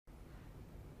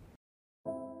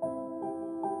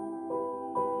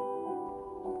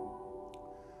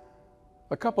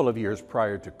A couple of years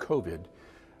prior to COVID,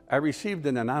 I received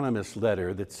an anonymous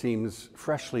letter that seems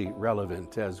freshly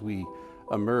relevant as we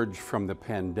emerge from the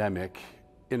pandemic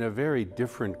in a very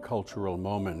different cultural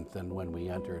moment than when we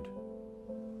entered.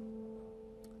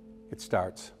 It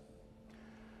starts.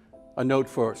 A note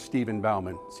for Stephen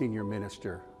Bauman, Senior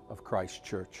Minister of Christ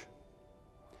Church.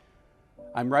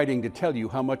 I'm writing to tell you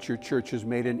how much your church has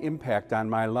made an impact on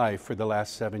my life for the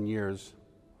last 7 years.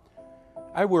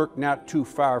 I work not too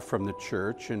far from the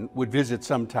church and would visit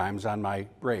sometimes on my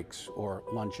breaks or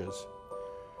lunches.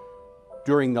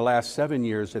 During the last 7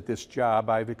 years at this job,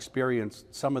 I've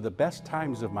experienced some of the best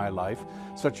times of my life,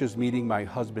 such as meeting my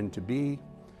husband-to-be,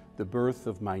 the birth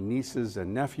of my nieces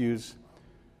and nephews,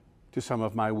 to some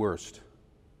of my worst,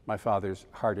 my father's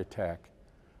heart attack,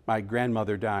 my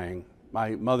grandmother dying,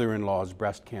 my mother-in-law's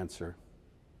breast cancer.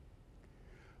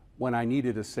 When I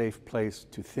needed a safe place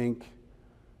to think,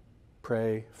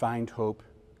 pray, find hope,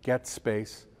 get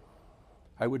space,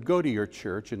 I would go to your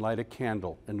church and light a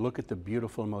candle and look at the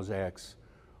beautiful mosaics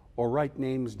or write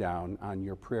names down on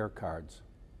your prayer cards.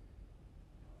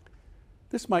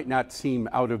 This might not seem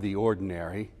out of the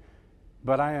ordinary,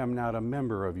 but I am not a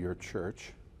member of your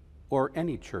church, or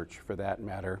any church for that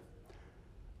matter.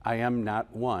 I am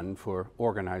not one for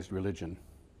organized religion.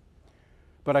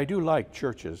 But I do like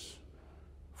churches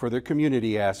for their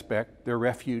community aspect, their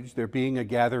refuge, their being a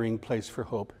gathering place for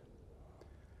hope.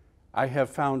 I have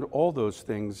found all those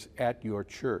things at your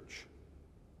church.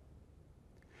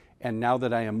 And now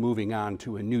that I am moving on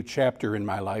to a new chapter in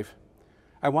my life,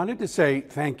 I wanted to say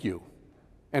thank you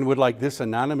and would like this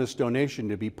anonymous donation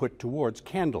to be put towards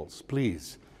candles,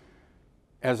 please.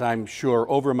 As I'm sure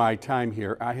over my time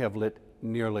here, I have lit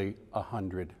nearly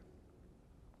 100.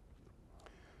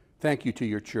 Thank you to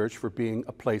your church for being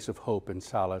a place of hope and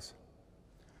solace.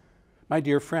 My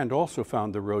dear friend also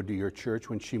found the road to your church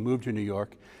when she moved to New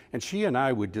York, and she and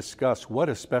I would discuss what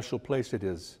a special place it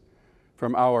is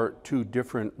from our two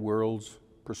different worlds,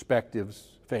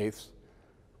 perspectives, faiths.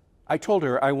 I told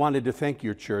her I wanted to thank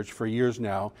your church for years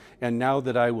now, and now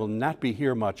that I will not be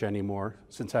here much anymore,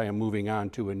 since I am moving on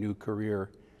to a new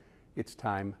career, it's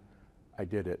time I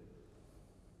did it.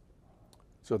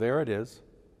 So there it is.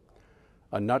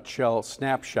 A nutshell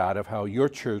snapshot of how your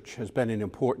church has been an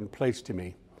important place to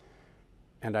me,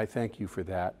 and I thank you for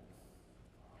that.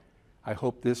 I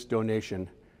hope this donation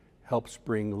helps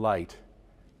bring light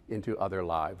into other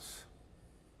lives.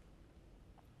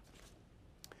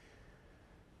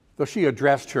 Though she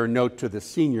addressed her note to the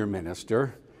senior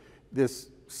minister, this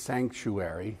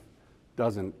sanctuary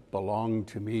doesn't belong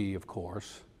to me, of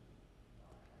course.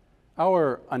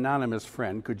 Our anonymous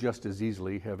friend could just as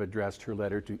easily have addressed her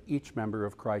letter to each member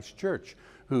of Christ Church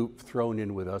who've thrown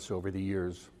in with us over the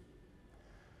years.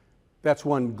 That's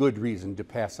one good reason to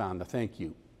pass on the thank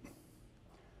you.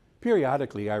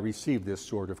 Periodically, I receive this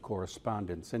sort of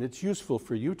correspondence, and it's useful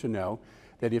for you to know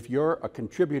that if you're a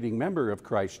contributing member of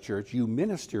Christ Church, you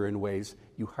minister in ways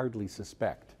you hardly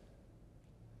suspect.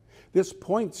 This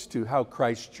points to how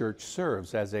Christ Church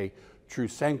serves as a true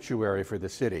sanctuary for the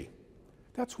city.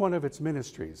 That's one of its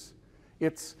ministries.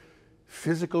 Its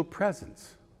physical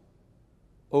presence,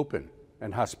 open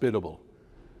and hospitable,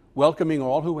 welcoming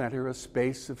all who enter a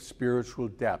space of spiritual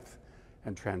depth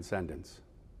and transcendence.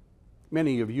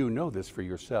 Many of you know this for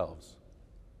yourselves.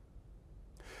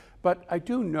 But I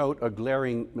do note a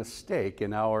glaring mistake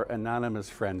in our anonymous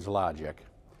friend's logic.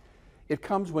 It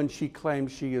comes when she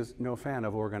claims she is no fan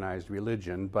of organized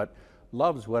religion, but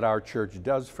loves what our church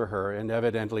does for her and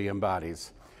evidently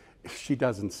embodies. She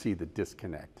doesn't see the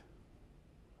disconnect.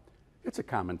 It's a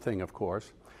common thing, of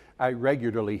course. I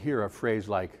regularly hear a phrase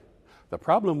like, the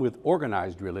problem with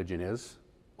organized religion is,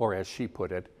 or as she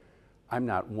put it, I'm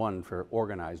not one for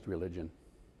organized religion.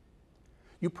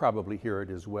 You probably hear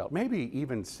it as well. Maybe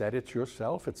even said it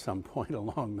yourself at some point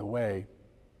along the way.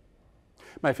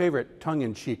 My favorite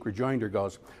tongue-in-cheek rejoinder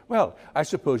goes, well, I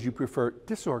suppose you prefer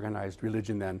disorganized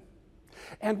religion then.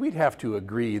 And we'd have to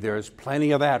agree there's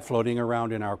plenty of that floating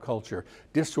around in our culture.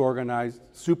 Disorganized,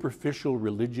 superficial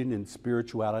religion and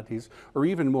spiritualities, or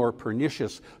even more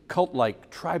pernicious cult-like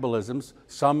tribalisms,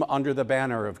 some under the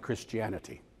banner of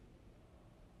Christianity.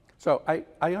 So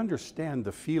I understand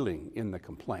the feeling in the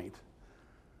complaint.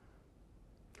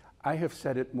 I have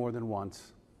said it more than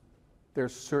once.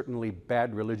 There's certainly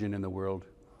bad religion in the world,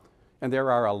 and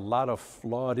there are a lot of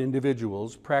flawed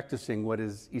individuals practicing what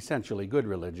is essentially good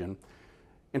religion.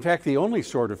 In fact, the only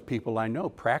sort of people I know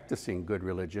practicing good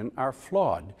religion are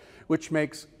flawed, which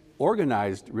makes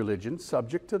organized religion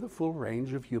subject to the full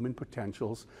range of human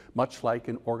potentials, much like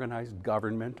an organized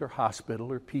government or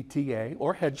hospital or PTA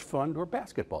or hedge fund or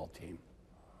basketball team.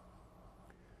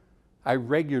 I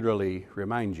regularly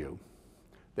remind you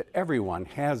that everyone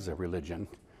has a religion,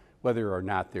 whether or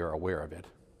not they're aware of it.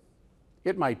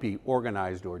 It might be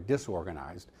organized or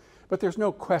disorganized, but there's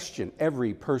no question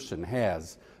every person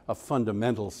has a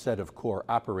fundamental set of core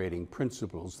operating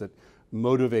principles that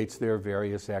motivates their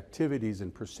various activities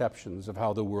and perceptions of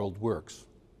how the world works.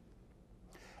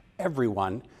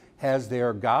 Everyone has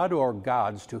their God or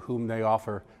gods to whom they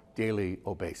offer daily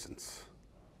obeisance.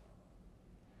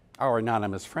 Our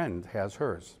anonymous friend has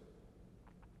hers.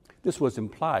 This was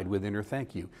implied within her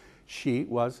thank you. She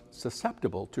was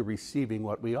susceptible to receiving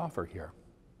what we offer here.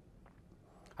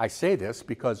 I say this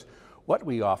because what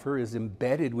we offer is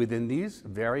embedded within these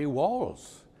very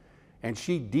walls, and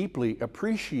she deeply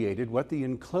appreciated what the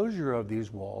enclosure of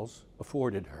these walls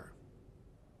afforded her.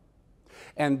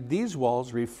 And these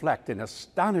walls reflect an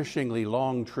astonishingly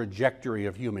long trajectory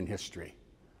of human history.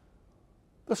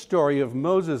 The story of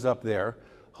Moses up there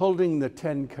holding the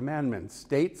Ten Commandments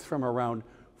dates from around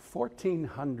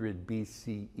 1400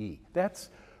 BCE. That's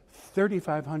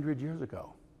 3,500 years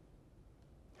ago.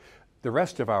 The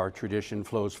rest of our tradition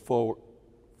flows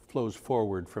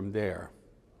forward from there.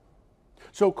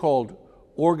 So-called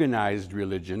organized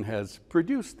religion has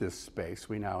produced this space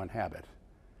we now inhabit.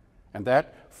 And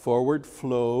that forward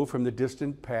flow from the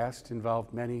distant past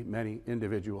involved many, many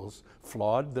individuals,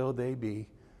 flawed though they be,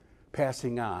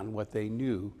 passing on what they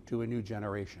knew to a new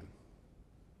generation.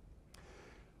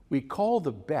 We call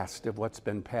the best of what's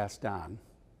been passed on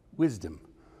wisdom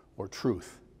or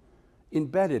truth,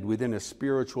 embedded within a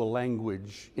spiritual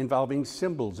language involving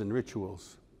symbols and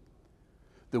rituals.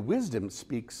 The wisdom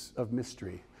speaks of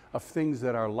mystery, of things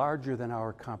that are larger than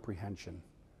our comprehension,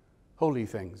 holy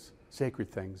things,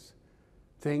 sacred things,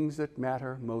 things that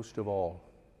matter most of all.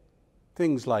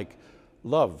 Things like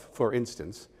love, for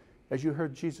instance, as you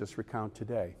heard Jesus recount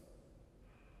today.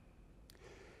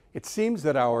 It seems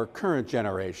that our current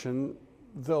generation,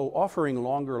 though offering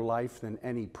longer life than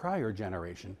any prior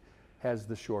generation, has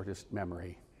the shortest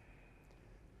memory.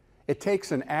 It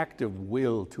takes an act of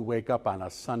will to wake up on a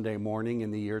Sunday morning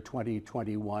in the year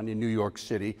 2021 in New York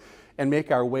City and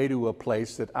make our way to a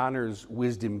place that honors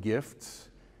wisdom gifts.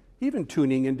 Even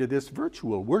tuning into this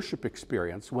virtual worship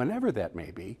experience, whenever that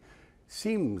may be,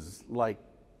 seems like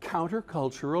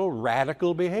countercultural,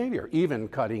 radical behavior, even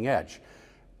cutting edge.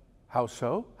 How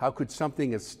so? How could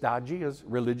something as stodgy as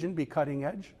religion be cutting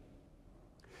edge?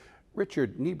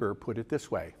 Richard Niebuhr put it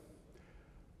this way: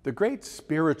 the great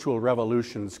spiritual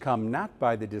revolutions come not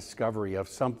by the discovery of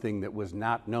something that was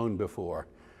not known before.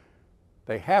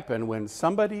 They happen when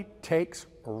somebody takes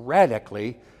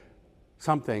radically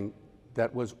something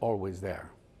that was always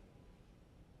there.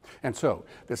 And so,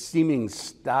 the seeming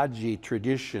stodgy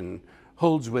tradition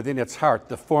holds within its heart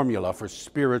the formula for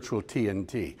spiritual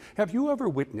TNT. Have you ever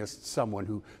witnessed someone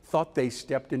who thought they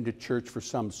stepped into church for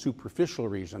some superficial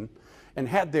reason and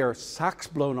had their socks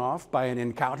blown off by an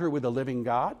encounter with a living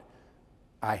God?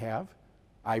 I have.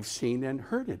 I've seen and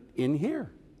heard it in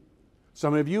here.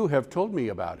 Some of you have told me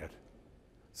about it.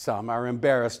 Some are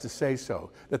embarrassed to say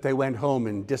so, that they went home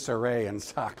in disarray and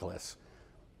sockless.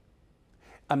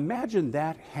 Imagine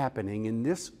that happening in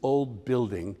this old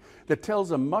building that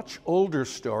tells a much older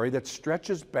story that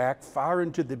stretches back far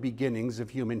into the beginnings of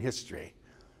human history.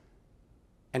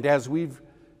 And as we've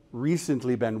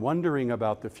recently been wondering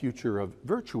about the future of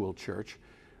virtual church,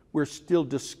 we're still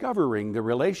discovering the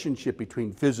relationship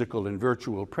between physical and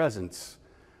virtual presence.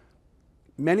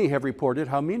 Many have reported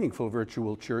how meaningful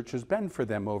virtual church has been for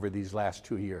them over these last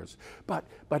 2 years. But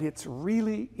it's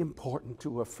really important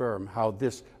to affirm how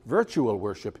this virtual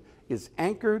worship is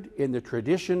anchored in the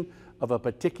tradition of a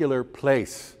particular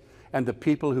place and the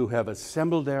people who have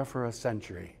assembled there for a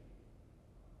century.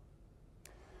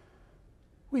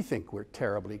 We think we're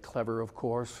terribly clever, of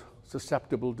course,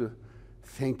 susceptible to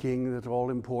thinking that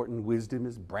all-important wisdom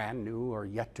is brand new or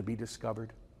yet to be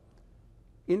discovered.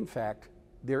 In fact,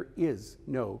 there is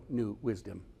no new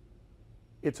wisdom.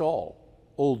 It's all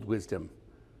old wisdom.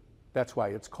 That's why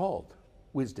it's called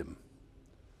wisdom.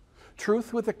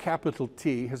 Truth with a capital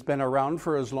T has been around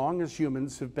for as long as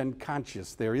humans have been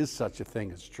conscious. There is such a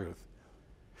thing as truth.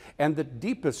 And the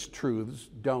deepest truths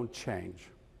don't change.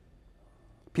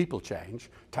 People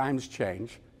change, times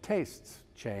change, tastes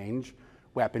change,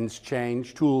 weapons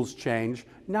change, tools change,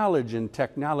 knowledge and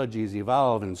technologies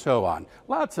evolve, and so on.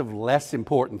 Lots of less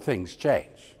important things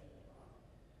change.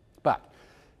 But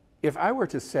if I were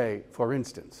to say, for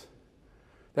instance,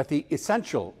 that the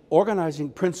essential organizing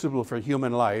principle for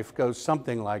human life goes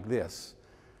something like this: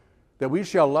 that we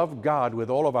shall love God with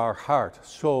all of our heart,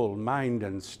 soul, mind,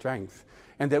 and strength,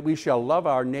 and that we shall love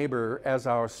our neighbor as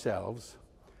ourselves,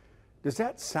 Does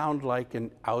that sound like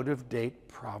an out-of-date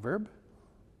proverb?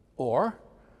 Or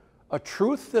a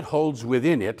truth that holds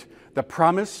within it the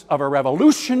promise of a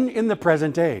revolution in the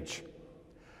present age?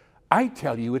 I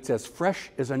tell you, it's as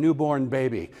fresh as a newborn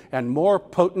baby and more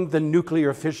potent than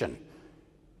nuclear fission.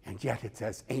 And yet it's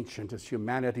as ancient as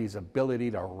humanity's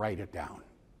ability to write it down.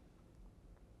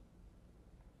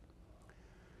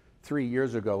 3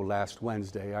 years ago, last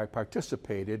Wednesday, I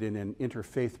participated in an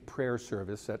interfaith prayer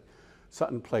service at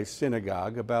Sutton Place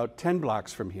Synagogue, about 10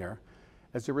 blocks from here,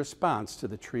 as a response to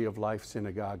the Tree of Life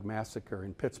Synagogue massacre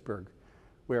in Pittsburgh,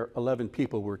 where 11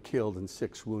 people were killed and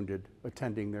 6 wounded,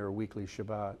 attending their weekly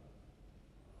Shabbat.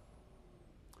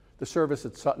 The service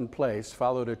at Sutton Place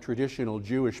followed a traditional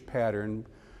Jewish pattern,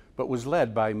 but was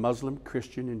led by Muslim,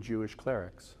 Christian, and Jewish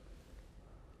clerics.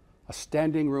 A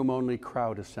standing room-only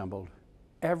crowd assembled,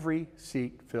 every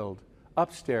seat filled,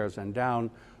 upstairs and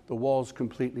down, the walls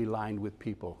completely lined with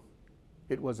people.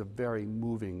 It was a very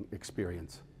moving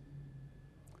experience.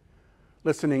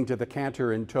 Listening to the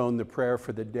cantor intone the prayer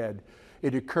for the dead,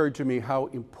 it occurred to me how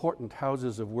important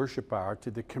houses of worship are to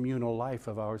the communal life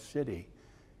of our city.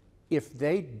 If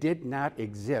they did not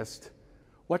exist,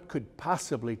 what could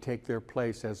possibly take their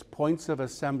place as points of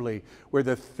assembly where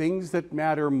the things that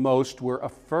matter most were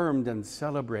affirmed and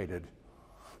celebrated,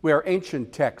 where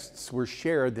ancient texts were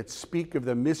shared that speak of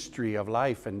the mystery of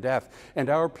life and death and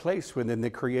our place within the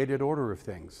created order of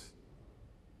things?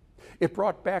 It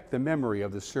brought back the memory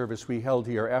of the service we held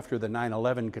here after the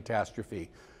 9/11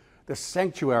 catastrophe, the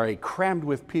sanctuary crammed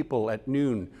with people at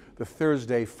noon the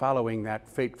Thursday following that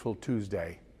fateful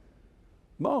Tuesday.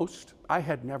 Most I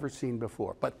had never seen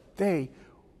before, but they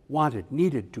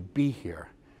needed to be here.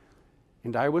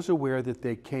 And I was aware that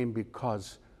they came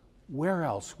because where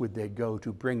else would they go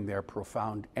to bring their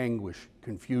profound anguish,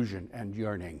 confusion, and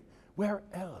yearning? Where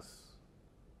else?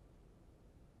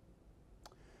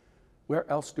 Where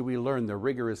else do we learn the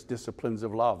rigorous disciplines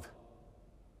of love?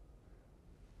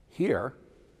 Here,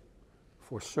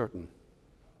 for certain.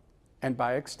 And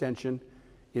by extension,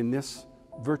 in this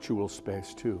virtual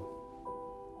space too,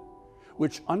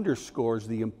 which underscores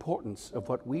the importance of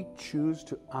what we choose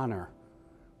to honor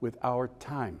with our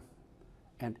time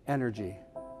and energy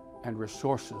and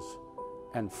resources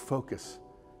and focus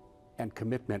and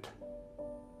commitment.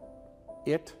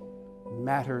 It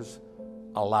matters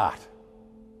a lot.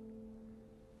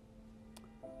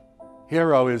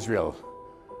 Hear, O Israel,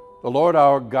 the Lord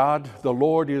our God, the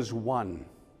Lord is one.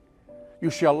 You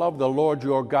shall love the Lord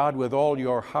your God with all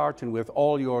your heart and with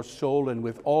all your soul and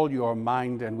with all your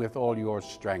mind and with all your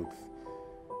strength.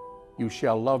 You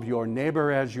shall love your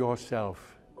neighbor as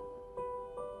yourself.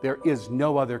 There is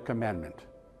no other commandment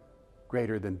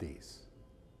greater than these.